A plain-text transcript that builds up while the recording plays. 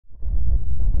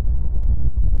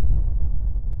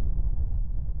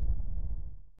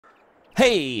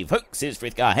Hey folks, it's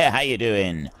Frithgar here, how you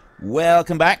doing?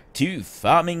 Welcome back to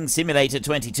Farming Simulator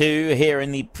 22 here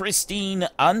in the pristine,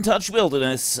 untouched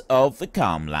wilderness of the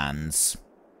Calmlands.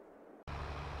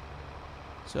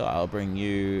 So I'll bring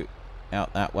you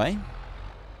out that way,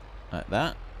 like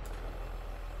that.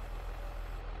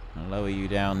 I'll lower you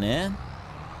down there.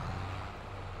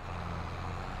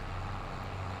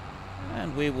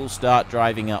 And we will start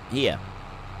driving up here.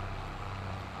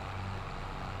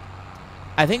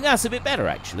 I think that's a bit better,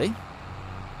 actually.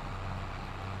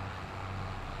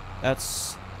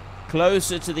 That's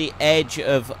closer to the edge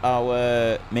of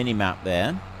our mini-map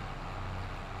there.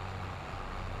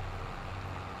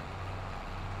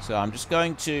 So I'm just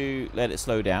going to let it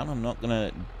slow down. I'm not going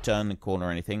to turn the corner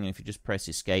or anything. And if you just press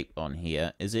escape on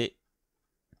here, is it?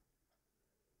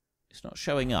 It's not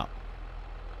showing up.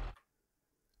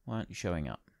 Why aren't you showing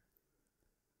up?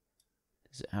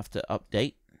 Does it have to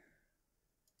update?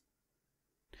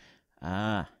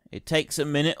 Ah, it takes a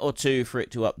minute or two for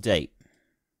it to update.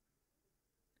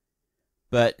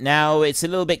 But now it's a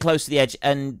little bit close to the edge,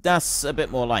 and that's a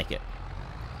bit more like it.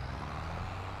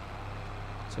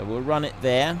 So we'll run it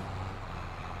there.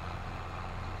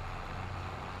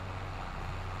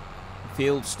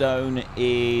 Fieldstone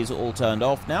is all turned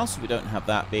off now, so we don't have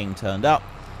that being turned up.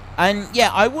 And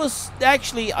yeah, I was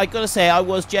actually, I gotta say, I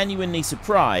was genuinely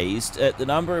surprised at the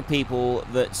number of people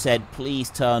that said, please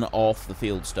turn off the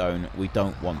fieldstone, we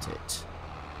don't want it.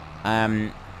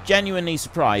 Genuinely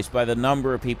surprised by the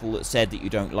number of people that said that you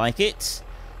don't like it.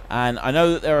 And I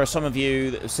know that there are some of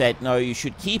you that have said, no, you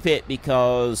should keep it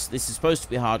because this is supposed to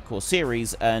be a hardcore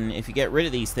series, and if you get rid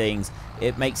of these things,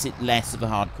 it makes it less of a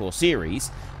hardcore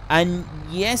series. And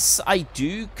yes, I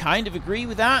do kind of agree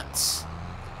with that.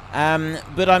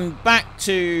 But I'm back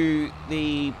to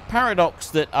the paradox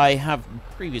that I have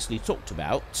previously talked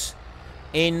about,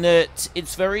 in that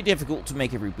it's very difficult to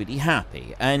make everybody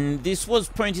happy. And this was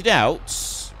pointed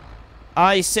out.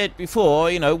 I said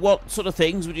before, you know, what sort of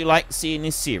things would you like to see in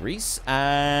this series?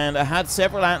 And I had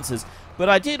several answers. But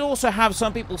I did also have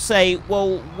some people say,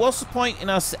 well, what's the point in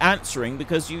us answering?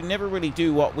 Because you never really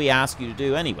do what we ask you to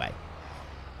do anyway.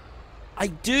 I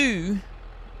do,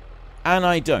 and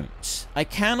I don't. I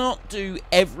cannot do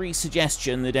every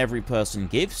suggestion that every person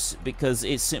gives, because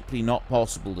it's simply not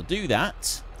possible to do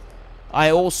that. I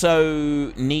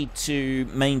also need to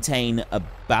maintain a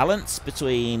balance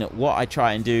between what I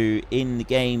try and do in the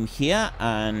game here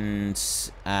and...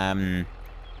 oh,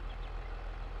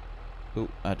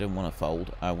 I don't want to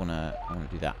fold. I want to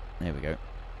do that. There we go.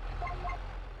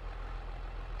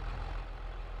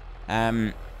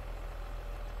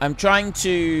 I'm trying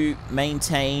to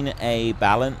maintain a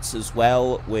balance as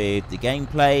well with the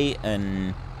gameplay,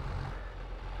 and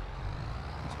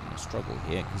I'm going to struggle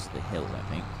here because of the hill, I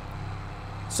think.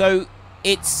 So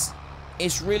it's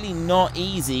really not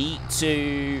easy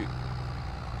to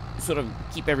sort of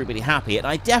keep everybody happy, and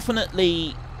I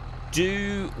definitely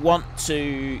do want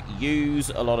to use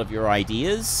a lot of your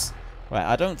ideas. Right,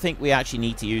 I don't think we actually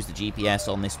need to use the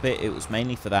GPS on this bit. It was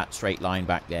mainly for that straight line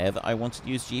back there that I wanted to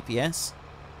use GPS.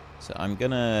 So I'm going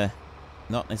to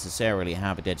not necessarily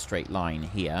have a dead straight line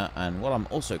here. And what I'm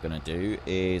also going to do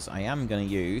is I am going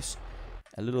to use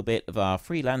a little bit of our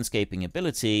free landscaping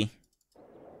ability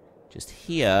just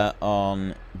here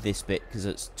on this bit because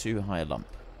it's too high a lump.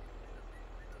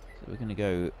 So we're going to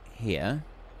go here.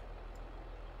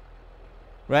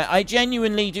 Right, I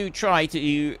genuinely do try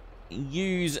to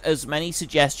use as many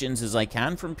suggestions as I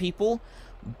can from people,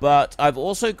 but I've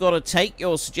also got to take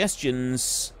your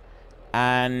suggestions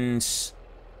and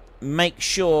make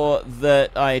sure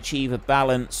that I achieve a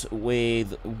balance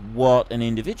with what an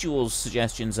individual's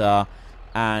suggestions are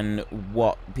and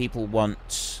what people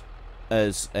want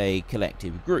as a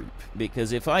collective group.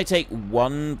 Because if I take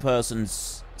one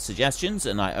person's suggestions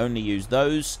and I only use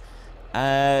those,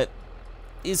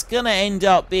 it's going to end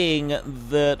up being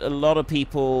that a lot of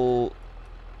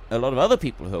other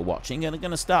people who are watching are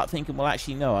going to start thinking, well,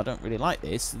 actually, no, I don't really like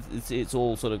this. It's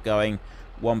all sort of going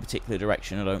one particular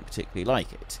direction. I don't particularly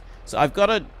like it. So I've got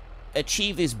to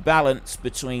achieve this balance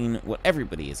between what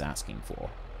everybody is asking for.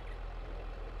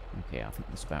 Okay, I think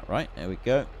that's about right. There we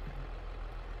go.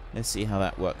 Let's see how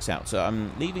that works out. So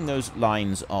I'm leaving those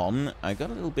lines on. I got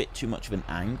a little bit too much of an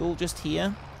angle just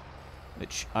here,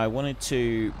 which I wanted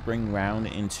to bring round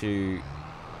into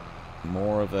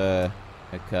more of a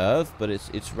curve, but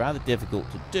it's rather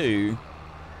difficult to do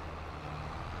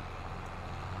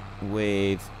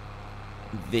with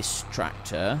this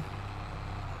tractor.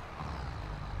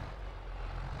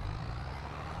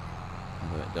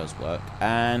 Although it does work.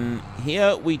 And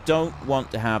here we don't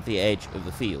want to have the edge of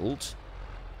the field.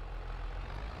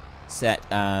 set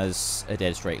as a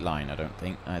dead straight line, I don't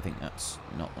think. I think that's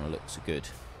not going to look so good.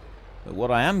 But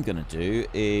what I am going to do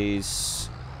is,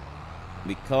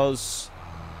 because...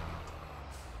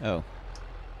 Oh,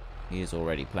 he is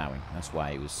already ploughing. That's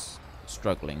why he was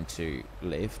struggling to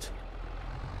lift.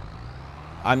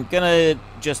 I'm going to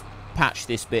just patch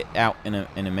this bit out in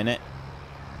a minute.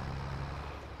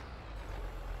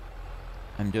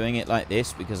 I'm doing it like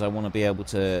this because I want to be able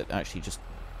to actually just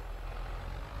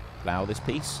plough this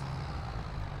piece.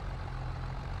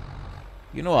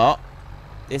 You know what?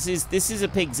 This is a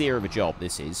pig's ear of a job,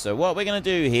 this is. So what we're going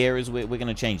to do here is we're going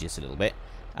to change this a little bit.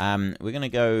 We're going to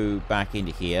go back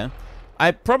into here.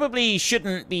 I probably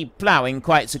shouldn't be ploughing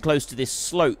quite so close to this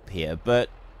slope here, but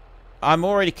I'm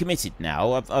already committed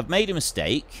now. I've made a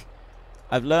mistake.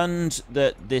 I've learned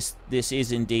that this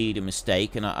is indeed a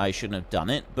mistake, and I shouldn't have done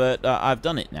it, but I've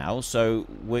done it now, so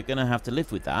we're going to have to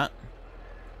live with that.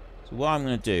 So what I'm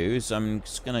going to do is I'm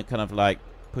just going to kind of like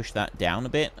push that down a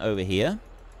bit over here.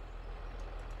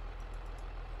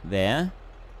 There.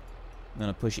 I'm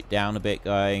going to push it down a bit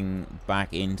going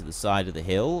back into the side of the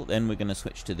hill. Then we're going to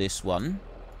switch to this one.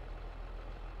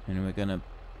 And we're going to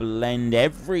blend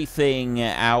everything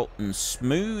out and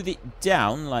smooth it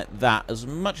down like that as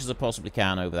much as I possibly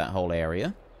can over that whole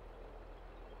area.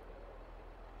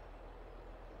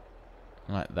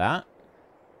 Like that.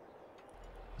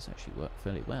 This actually worked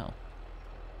fairly well.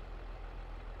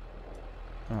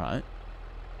 Alright.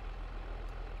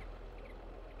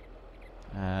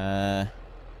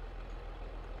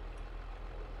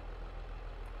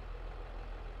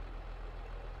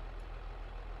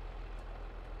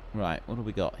 Right, what do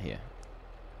we got here?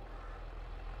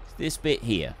 It's this bit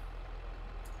here.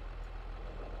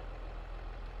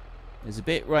 There's a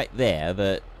bit right there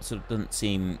that sort of doesn't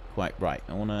seem quite right.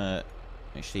 I want to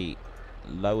actually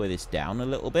lower this down a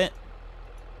little bit.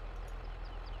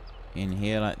 In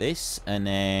here like this, and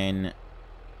then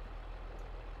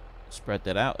spread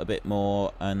that out a bit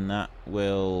more, and that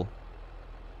will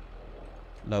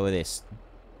lower this.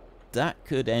 That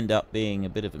could end up being a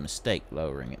bit of a mistake,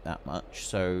 lowering it that much.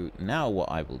 So now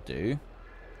what I will do,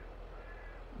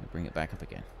 I'll bring it back up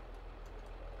again.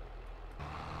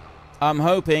 I'm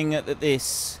hoping that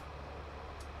this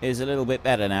is a little bit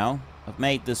better now. I've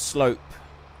made the slope,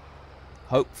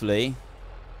 hopefully,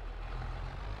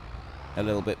 a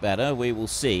little bit better. We will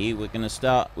see. We're going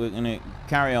to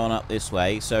carry on up this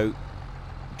way. So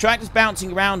the tractor's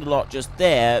bouncing around a lot just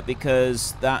there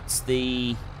because that's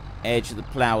the edge of the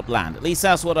ploughed land. At least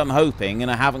that's what I'm hoping, and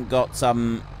I haven't got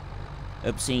some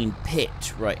obscene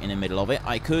pit right in the middle of it.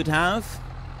 I could have.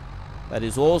 That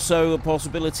is also a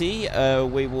possibility.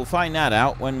 We will find that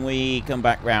out when we come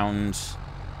back round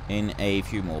in a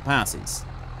few more passes.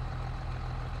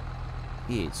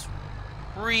 He is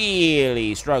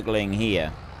really struggling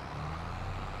here.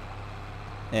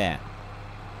 There.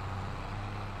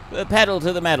 Put a pedal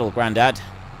to the metal, Grandad.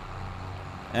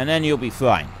 And then you'll be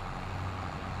fine.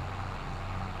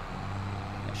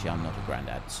 Actually, I'm not a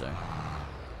Grandad, so...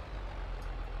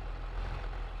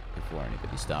 before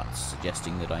anybody starts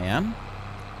suggesting that I am.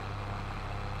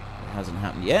 It hasn't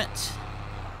happened yet.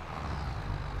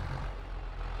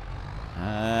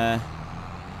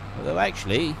 Although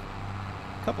actually,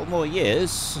 a couple more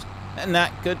years, and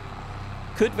that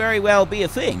could very well be a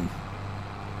thing.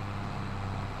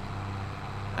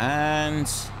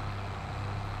 And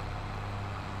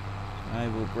I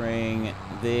will bring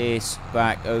this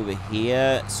back over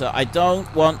here. So I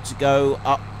don't want to go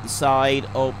up the side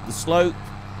of the slope,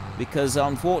 because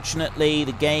unfortunately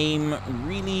the game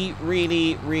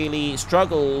really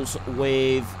struggles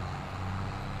with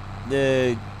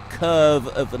the curve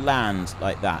of the land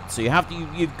like that. So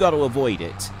you've got to avoid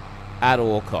it at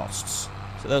all costs.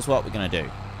 So that's what we're going to do.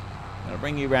 I'm going to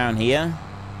bring you around here.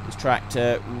 This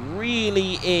tractor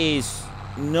really is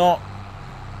not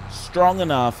strong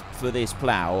enough for this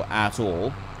plough at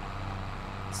all.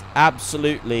 It's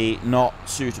absolutely not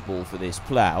suitable for this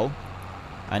plough.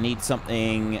 I need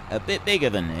something a bit bigger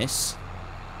than this.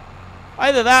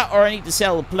 Either that, or I need to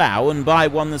sell the plough and buy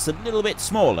one that's a little bit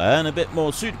smaller and a bit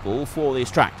more suitable for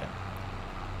this tractor.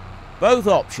 Both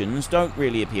options don't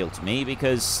really appeal to me,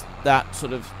 because that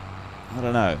sort of, I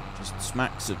don't know, just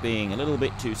smacks of being a little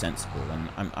bit too sensible,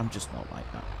 and I'm just not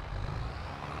like that.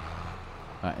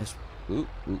 Right, let's...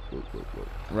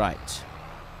 Right.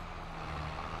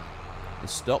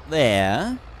 Let's stop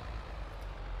there.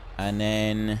 And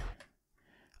then...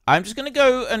 I'm just going to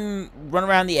go and run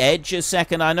around the edge a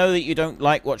second. I know that you don't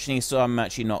like watching this, so I'm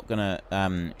actually not going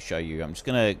to show you. I'm just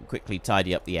going to quickly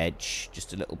tidy up the edge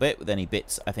just a little bit with any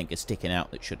bits I think are sticking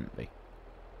out that shouldn't be.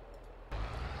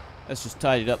 Let's just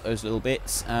tidy up those little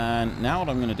bits. And now what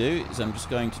I'm going to do is I'm just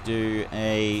going to do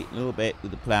a little bit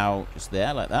with the plow just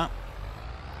there, like that.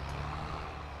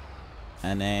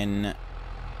 And then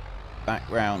back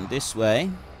round this way.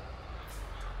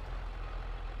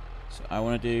 So I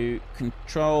want to do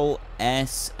Control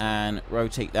S and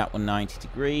rotate that one 90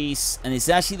 degrees. And it's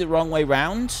actually the wrong way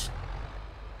round.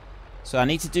 So I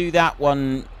need to do that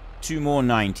one 2 more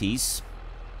 90s.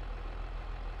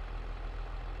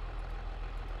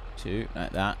 2,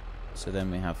 like that. So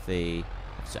then we have the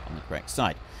offset on the correct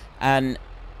side. And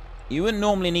you wouldn't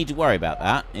normally need to worry about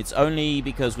that. It's only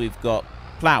because we've got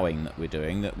ploughing that we're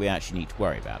doing that we actually need to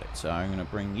worry about it. So I'm going to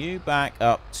bring you back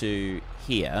up to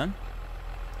here.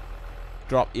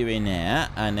 Drop you in there.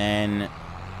 And then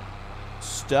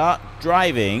start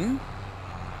driving.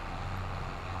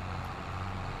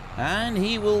 And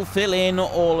he will fill in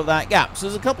all of that gap. So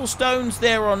there's a couple stones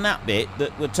there on that bit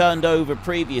that were turned over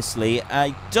previously.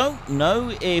 I don't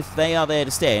know if they are there to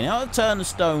stay. Now I'll turn the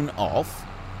stone off.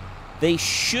 They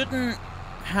shouldn't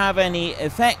have any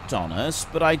effect on us,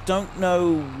 but I don't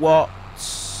know what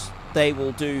they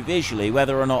will do visually,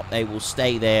 whether or not they will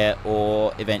stay there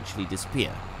or eventually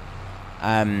disappear.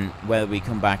 Whether we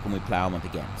come back and we plough them up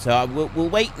again. So we'll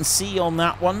wait and see on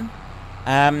that one.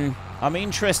 I'm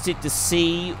interested to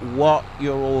see what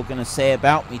you're all going to say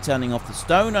about me turning off the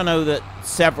stone. I know that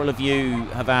several of you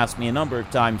have asked me a number of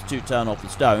times to turn off the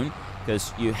stone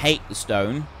because you hate the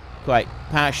stone quite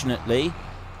passionately.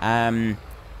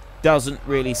 Doesn't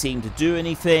really seem to do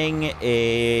anything.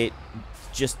 It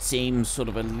just seems sort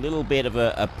of a little bit of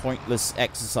a pointless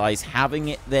exercise having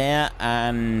it there.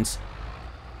 And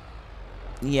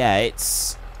yeah,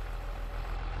 it's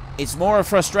more a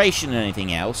frustration than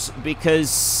anything else,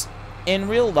 because in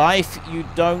real life, you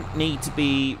don't need to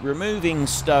be removing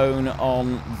stone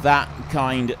on that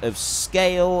kind of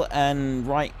scale, and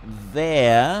right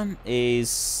there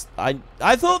is... I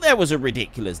thought there was a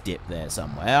ridiculous dip there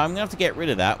somewhere. I'm going to have to get rid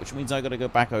of that, which means I've got to go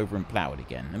back over and plough it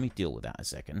again. Let me deal with that a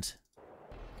second.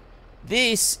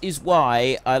 This is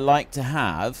why I like to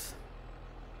have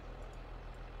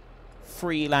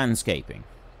free landscaping.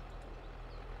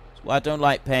 Well, I don't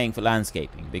like paying for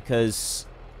landscaping, because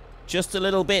just a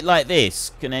little bit like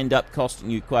this can end up costing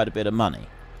you quite a bit of money.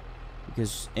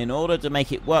 Because in order to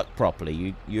make it work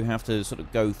properly, you have to sort of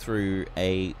go through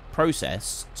a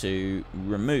process to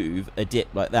remove a dip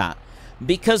like that.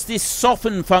 Because this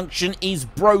soften function is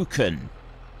broken.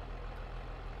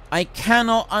 I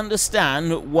cannot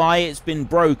understand why it's been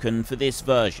broken for this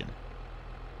version.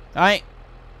 Right?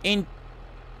 In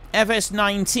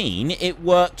FS19, it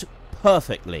worked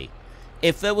perfectly.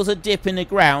 If there was a dip in the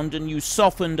ground and you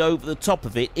softened over the top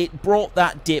of it, it brought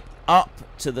that dip up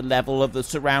to the level of the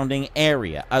surrounding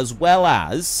area, as well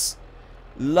as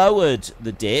lowered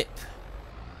the dip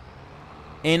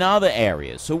in other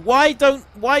areas. So why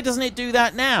doesn't it do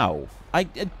that now? I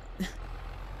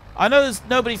know there's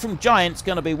nobody from Giants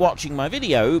going to be watching my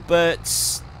video,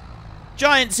 but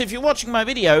Giants, if you're watching my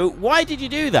video, why did you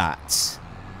do that?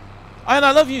 And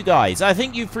I love you guys. I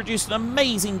think you've produced an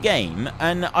amazing game,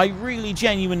 and I really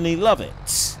genuinely love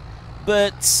it.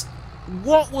 But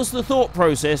what was the thought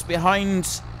process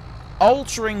behind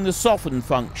altering the soften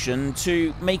function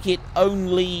to make it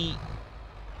only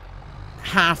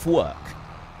half work?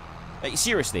 Like,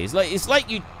 seriously, it's like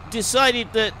you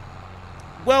decided that,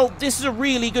 well, this is a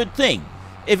really good thing.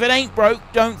 If it ain't broke,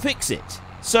 don't fix it.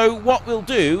 So what we'll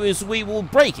do is we will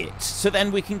break it, so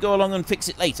then we can go along and fix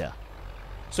it later.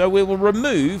 So we will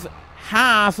remove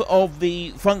half of the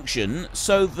function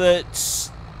so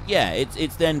that, yeah,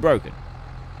 it's then broken.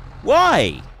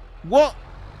 Why? What?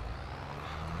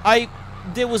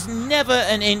 There was never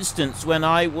an instance when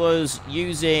I was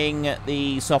using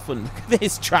the soften...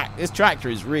 This tractor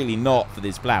is really not for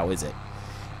this plow, is it?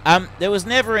 There was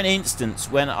never an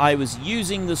instance when I was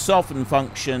using the soften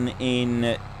function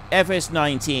in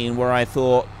FS19 where I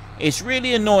thought, it's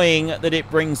really annoying that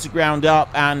it brings the ground up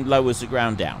and lowers the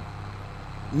ground down.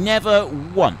 Never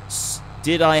once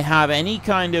did I have any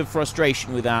kind of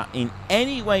frustration with that in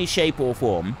any way, shape or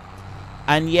form.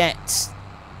 And yet,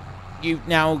 you've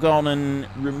now gone and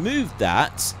removed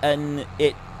that, and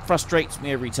it frustrates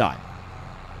me every time.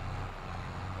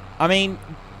 I mean,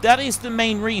 that is the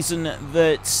main reason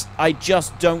that I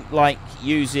just don't like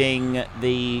using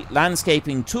the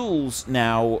landscaping tools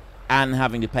now and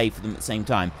having to pay for them at the same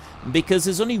time. Because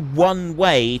there's only one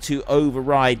way to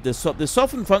override the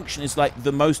soften function is like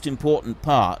the most important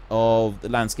part of the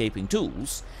landscaping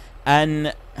tools,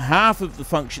 and half of the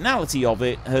functionality of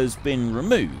it has been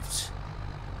removed.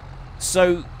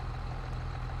 So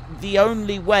the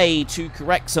only way to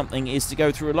correct something is to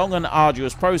go through a long and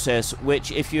arduous process,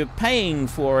 which, if you're paying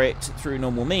for it through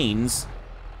normal means,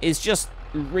 is just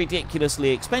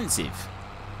ridiculously expensive.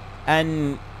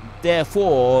 And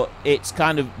therefore, it's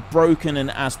kind of broken an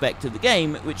aspect of the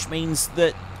game, which means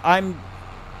that I'm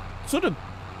sort of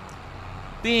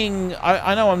being...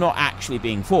 I know I'm not actually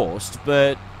being forced,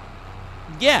 but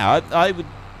yeah, I would,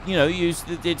 you know, use...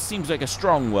 It seems like a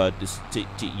strong word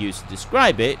to use to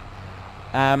describe it.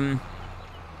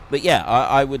 But yeah,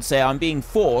 I would say I'm being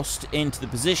forced into the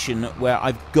position where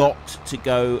I've got to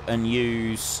go and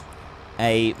use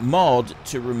a mod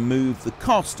to remove the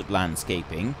cost of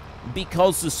landscaping,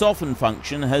 because the soften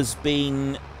function has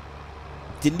been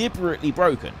deliberately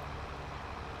broken.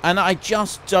 And I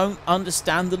just don't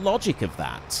understand the logic of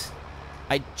that.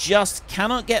 I just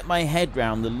cannot get my head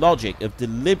around the logic of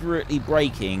deliberately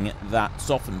breaking that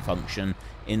soften function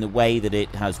in the way that it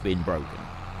has been broken.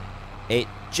 It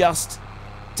just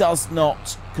does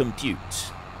not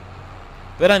compute.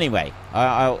 But anyway,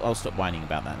 I'll stop whining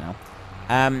about that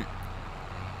now.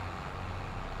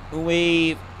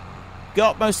 We've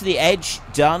got most of the edge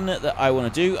done that I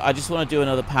want to do. I just want to do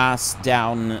another pass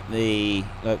down the...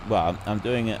 well, I'm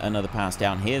doing another pass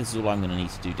down here. This is all I'm going to need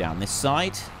to do down this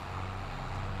side.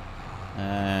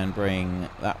 And bring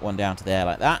that one down to there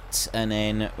like that. And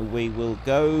then we will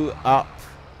go up,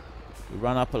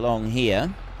 run up along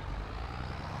here.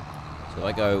 So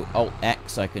I go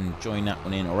Alt-X, I can join that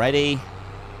one in already.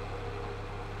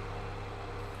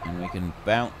 And we can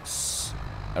bounce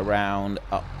around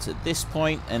up to this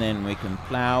point, and then we can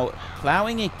plow.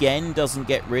 Plowing again doesn't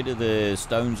get rid of the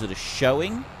stones that are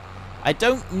showing. I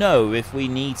don't know if we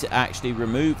need to actually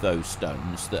remove those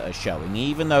stones that are showing,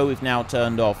 even though we've now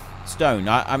turned off stone.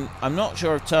 I'm not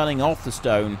sure if turning off the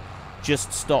stone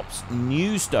just stops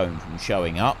new stone from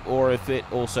showing up, or if it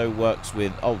also works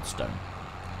with old stone.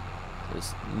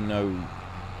 There's no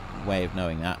way of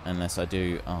knowing that unless I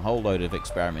do a whole load of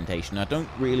experimentation. I don't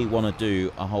really want to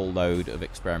do a whole load of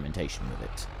experimentation with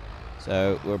it.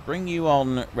 So we'll bring you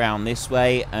on round this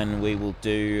way, and we will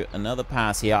do another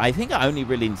pass here. I think I only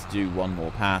really need to do one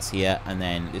more pass here, and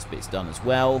then this bit's done as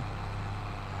well.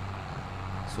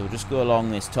 So we'll just go along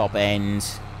this top end,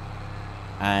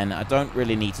 and I don't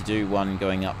really need to do one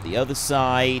going up the other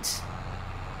side.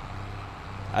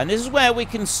 And this is where we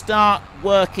can start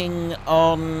working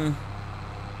on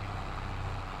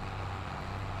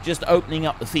just opening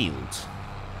up the field,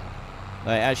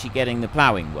 like actually getting the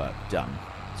ploughing work done.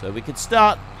 So we could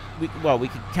start, we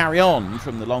could carry on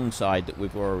from the long side that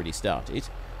we've already started,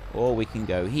 or we can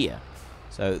go here.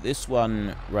 So this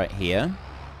one right here,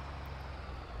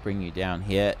 bring you down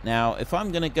here. Now, if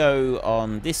I'm going to go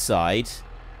on this side,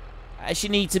 I actually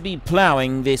need to be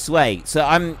ploughing this way. So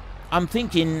I'm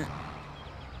thinking,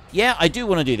 yeah, I do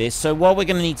want to do this. So what we're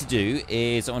going to need to do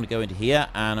is I want to go into here,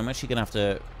 and I'm actually going to have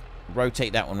to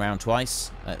rotate that one round twice,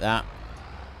 like that.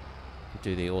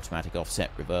 Do the automatic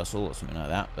offset reversal or something like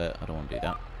that, but I don't want to do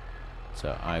that.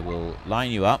 So I will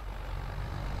line you up.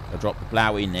 I'll drop the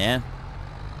plough in there.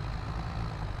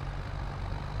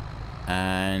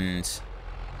 And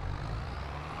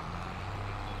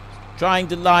trying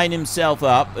to line himself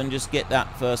up and just get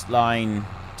that first line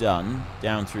done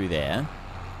down through there.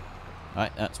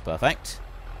 Right, that's perfect.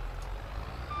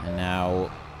 And now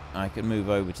I can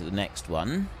move over to the next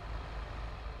one.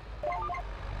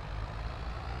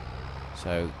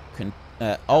 So,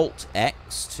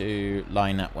 Alt-X to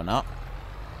line that one up.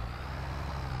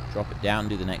 Drop it down,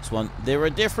 do the next one. There are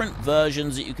different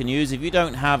versions that you can use. If you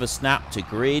don't have a snap to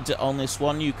grid on this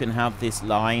one, you can have this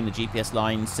line, the GPS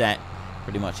line, set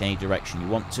pretty much any direction you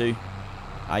want to.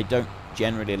 I don't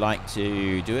generally like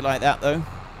to do it like that, though.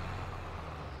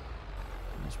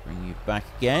 Let's bring you back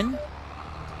again.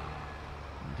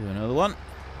 Do another one.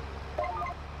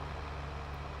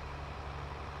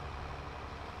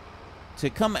 To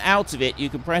come out of it, you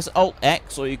can press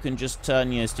Alt-X, or you can just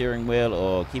turn your steering wheel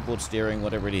or keyboard steering,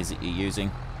 whatever it is that you're using.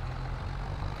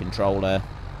 Controller.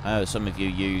 Some of you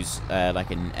use like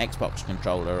an Xbox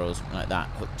controller or something like that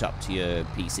hooked up to your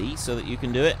PC so that you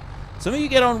can do it. Some of you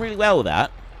get on really well with that.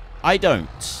 I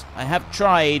don't. I have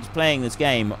tried playing this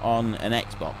game on an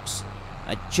Xbox.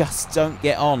 I just don't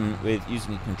get on with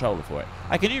using a controller for it.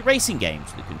 I can do racing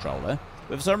games with a controller,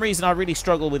 but for some reason I really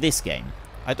struggle with this game.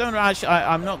 I don't actually,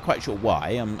 I'm not quite sure why.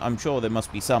 I'm sure there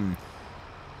must be some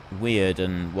weird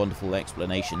and wonderful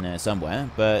explanation there somewhere,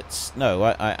 but no,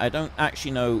 I don't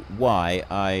actually know why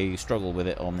I struggle with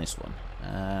it on this one.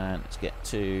 Let's get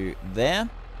to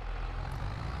there.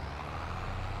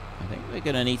 I think we're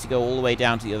going to need to go all the way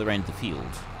down to the other end of the field.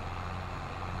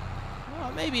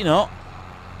 Well, maybe not.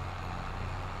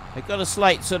 I've got a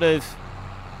slight sort of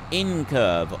in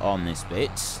curve on this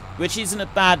bit, which isn't a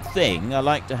bad thing. I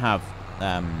like to have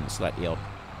slightly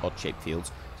odd-shaped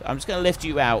fields. So I'm just going to lift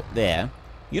you out there.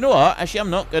 You know what? Actually, I'm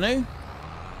not going to.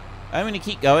 I'm going to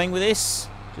keep going with this,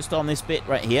 just on this bit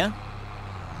right here.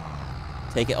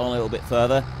 Take it on a little bit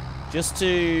further, just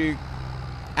to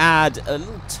add a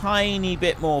little tiny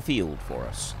bit more field for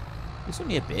us. It's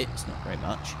only a bit, it's not very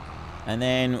much. And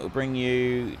then we'll bring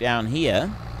you down here.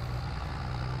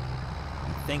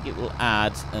 I think it will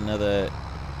add another...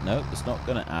 No, it's not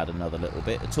going to add another little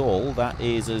bit at all. That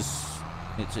is as...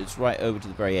 It's right over to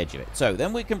the very edge of it. So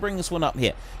then we can bring this one up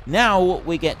here. Now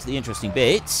we get to the interesting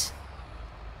bit.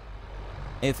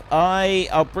 If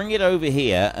I'll bring it over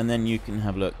here, and then you can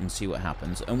have a look and see what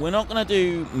happens. And we're not going to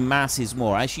do masses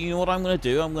more. Actually, you know what I'm going to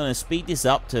do? I'm going to speed this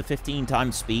up to 15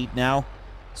 times speed now,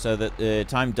 so that the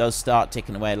time does start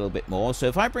ticking away a little bit more. So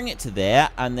if I bring it to there,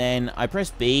 and then I press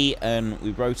B, and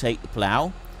we rotate the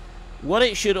plow, what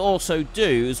it should also do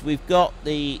is we've got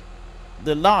the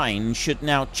line should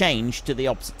now change to the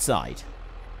opposite side.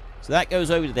 So that goes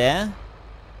over there,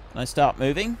 and I start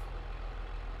moving.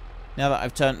 Now that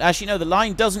I've turned... Actually, no, the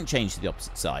line doesn't change to the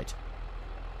opposite side.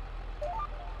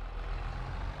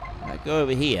 I go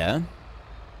over here.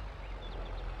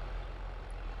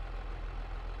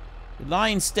 The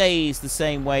line stays the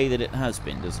same way that it has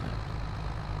been, doesn't it?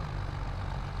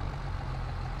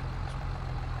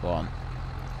 Go on.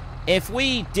 If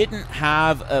we didn't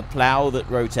have a plow that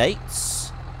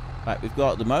rotates, like we've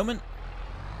got at the moment...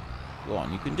 Go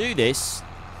on, you can do this.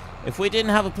 If we didn't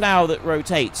have a plow that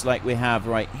rotates like we have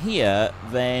right here,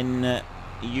 then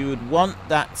you would want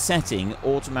that setting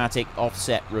automatic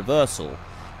offset reversal.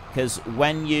 Because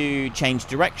when you change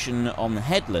direction on the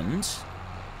headland,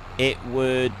 it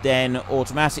would then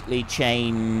automatically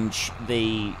change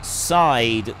the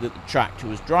side that the tractor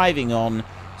was driving on,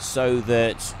 so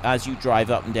that as you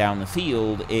drive up and down the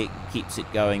field, it keeps it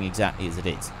going exactly as it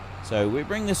is. So we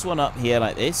bring this one up here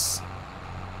like this.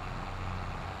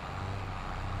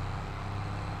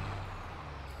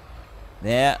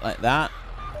 There, like that.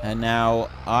 And now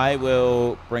I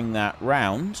will bring that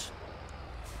round.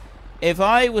 If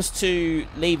I was to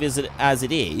leave it as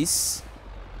it is...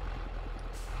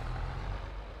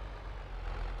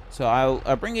 So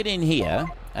I'll bring it in here,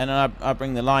 and then I'll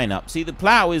bring the line up. See, the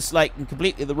plow is like in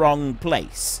completely the wrong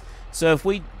place. So if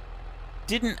we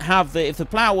didn't have the... If the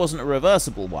plow wasn't a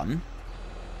reversible one...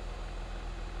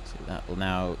 That will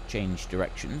now change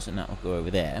directions, and that will go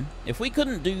over there. If we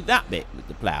couldn't do that bit with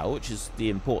the plow, which is the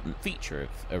important feature of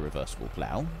a reversible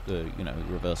plow, the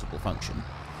reversible function,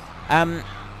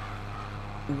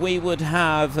 we would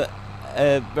have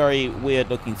a very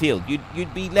weird-looking field.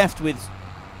 You'd be left with,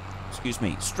 excuse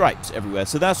me, stripes everywhere.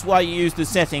 So that's why you use the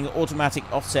setting automatic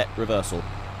offset reversal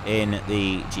in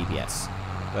the GPS.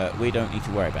 But we don't need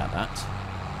to worry about that.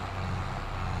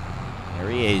 There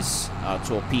he is, our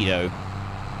torpedo,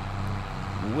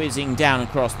 whizzing down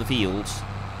across the field.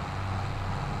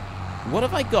 What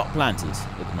have I got planted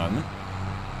at the moment?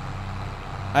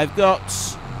 I've got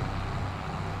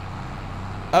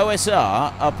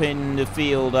OSR up in the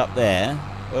field up there,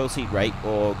 oilseed rape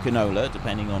or canola,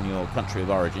 depending on your country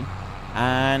of origin,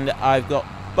 and I've got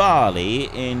barley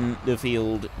in the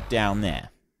field down there.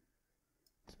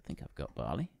 I think I've got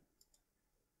barley.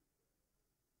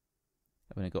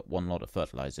 I've only got one lot of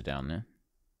fertilizer down there.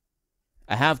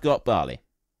 I have got barley.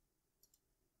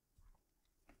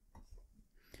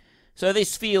 So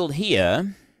this field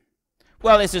here,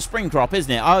 well, it's a spring crop, isn't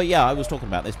it? Oh, yeah, I was talking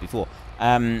about this before.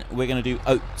 We're going to do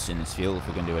oats in this field if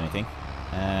we're going to do anything.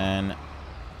 And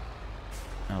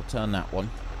I'll turn that one.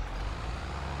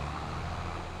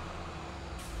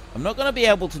 I'm not going to be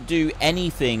able to do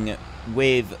anything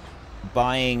with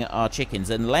buying our chickens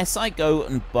unless I go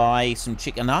and buy some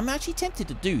chicken. I'm actually tempted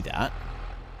to do that.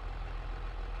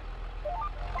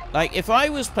 Like, if I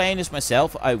was playing this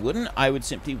myself, I wouldn't. I would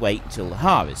simply wait until the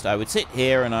harvest. I would sit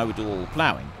here and I would do all the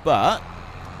ploughing. But,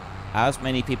 as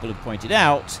many people have pointed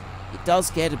out, it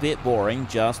does get a bit boring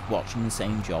just watching the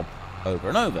same job over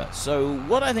and over. So,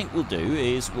 what I think we'll do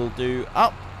is we'll do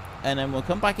up, and then we'll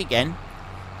come back again,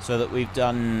 so that we've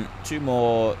done 2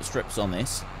 more strips on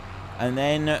this. And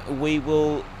then we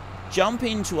will jump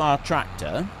into our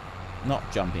tractor.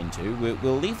 Not jump into.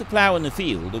 We'll leave the plough in the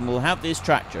field, and we'll have this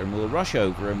tractor, and we'll rush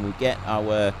over, and we'll get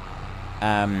our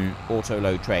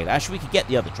auto-load trailer. Actually, we could get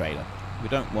the other trailer. We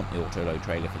don't want the auto-load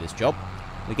trailer for this job.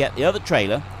 We get the other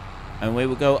trailer, and we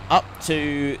will go up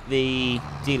to the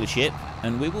dealership,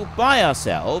 and we will buy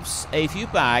ourselves a few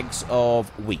bags of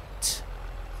wheat.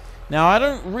 Now, I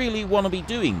don't really want to be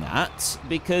doing that,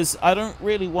 because I don't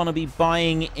really want to be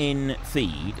buying in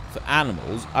feed for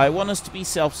animals. I want us to be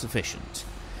self-sufficient.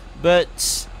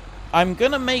 But I'm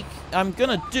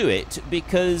gonna do it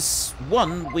because,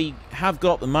 one, we have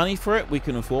got the money for it. We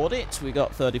can afford it. We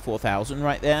got 34,000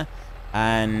 right there.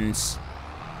 And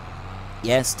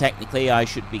yes, technically I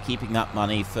should be keeping that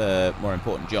money for more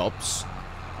important jobs.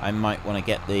 I might want to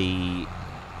get the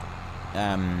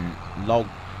log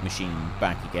machine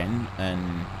back again,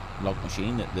 and log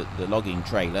machine, the logging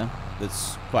trailer.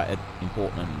 That's quite an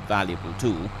important and valuable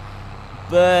tool.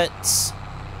 But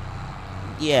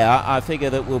yeah, I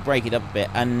figure that we'll break it up a bit,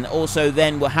 and also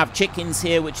then we'll have chickens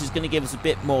here, which is going to give us a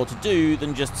bit more to do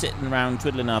than just sitting around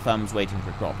twiddling our thumbs waiting for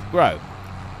a crop to grow.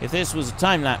 If this was a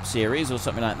time-lapse series or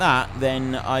something like that,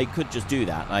 then I could just do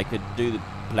that. I could do the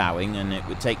ploughing, and it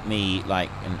would take me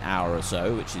like an hour or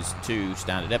so, which is 2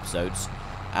 standard episodes,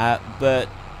 but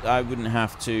I wouldn't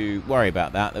have to worry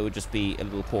about that. There would just be a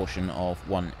little portion of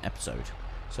 1 episode.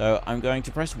 So I'm going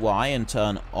to press Y and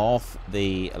turn off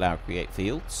the Allow Create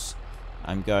Fields.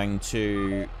 I'm going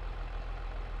to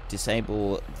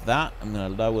disable that. I'm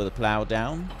going to lower the plow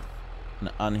down and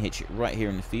unhitch it right here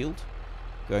in the field.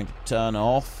 Going to turn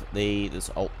off this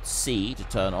Alt-C to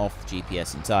turn off the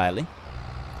GPS entirely.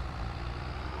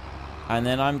 And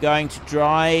then I'm going to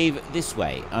drive this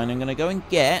way. And I'm going to go and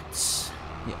get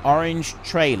the orange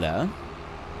trailer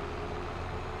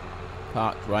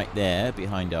parked right there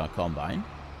behind our combine.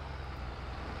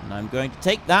 And I'm going to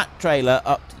take that trailer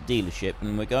up to the dealership,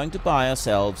 and we're going to buy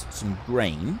ourselves some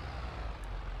grain,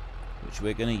 which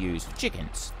we're going to use for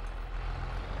chickens.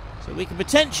 So we can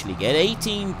potentially get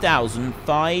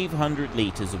 18,500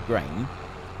 litres of grain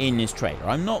in this trailer.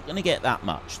 I'm not going to get that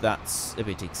much. That's a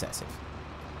bit excessive.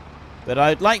 But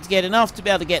I'd like to get enough to be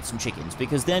able to get some chickens,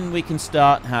 because then we can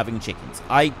start having chickens.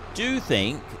 I do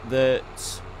think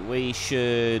that we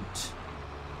should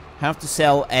have to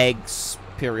sell eggs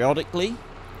periodically.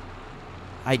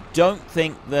 I don't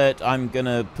think that I'm going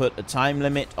to put a time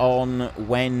limit on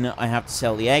when I have to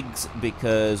sell the eggs,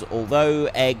 because although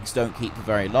eggs don't keep for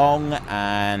very long,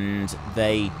 and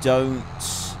they don't,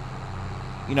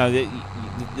 you know,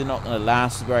 they're not going to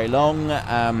last very long,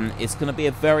 it's going to be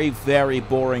a very, very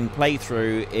boring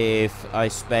playthrough if I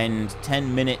spend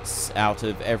 10 minutes out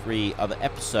of every other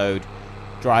episode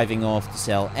driving off to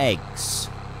sell eggs.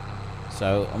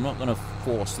 So I'm not going to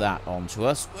force that onto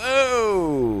us.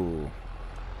 Whoa!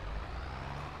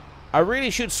 I really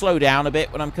should slow down a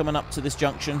bit when I'm coming up to this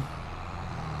junction.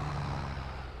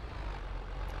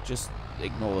 Just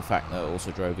ignore the fact that I also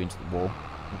drove into the wall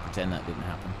and pretend that didn't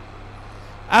happen.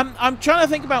 I'm trying to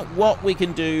think about what we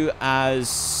can do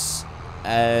as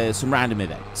some random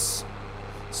events.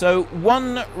 So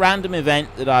one random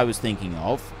event that I was thinking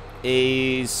of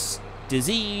is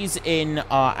disease in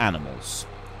our animals.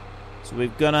 So we're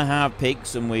going to have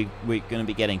pigs, and we're going to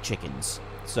be getting chickens.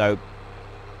 So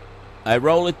I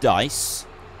roll a dice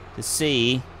to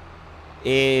see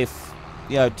if,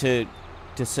 you know, to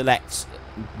select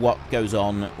what goes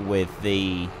on with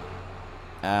the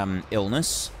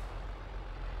illness.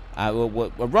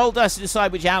 We'll roll dice to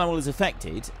decide which animal is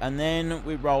affected, and then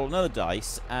we roll another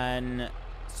dice, and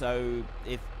so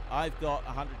if I've got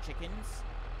 100 chickens...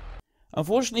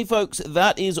 Unfortunately, folks,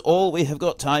 that is all we have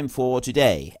got time for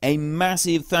today. A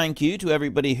massive thank you to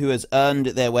everybody who has earned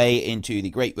their way into the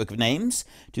Great Book of Names.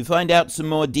 To find out some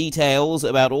more details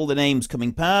about all the names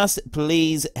coming past,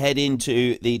 please head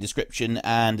into the description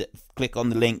and click on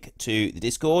the link to the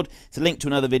Discord. It's a link to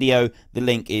another video. The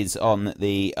link is on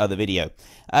the other video.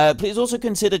 Please also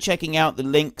consider checking out the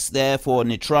links there for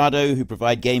Nitrado, who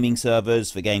provide gaming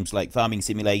servers for games like Farming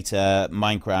Simulator,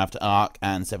 Minecraft, Ark,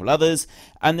 and several others.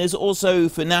 And there's also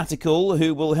Fanatical,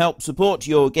 who will help support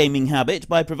your gaming habit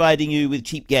by providing you with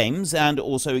cheap games and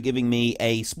also giving me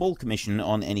a small commission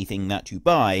on anything that you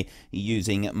buy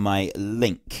using my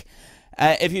link.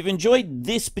 If you've enjoyed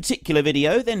this particular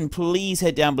video, then please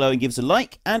head down below and give us a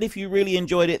like. And if you really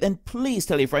enjoyed it, then please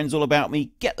tell your friends all about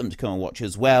me. Get them to come and watch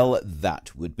as well.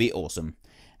 That would be awesome.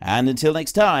 And until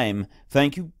next time,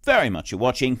 thank you very much for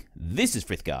watching. This is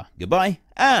Frithgar. Goodbye,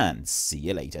 and see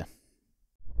you later.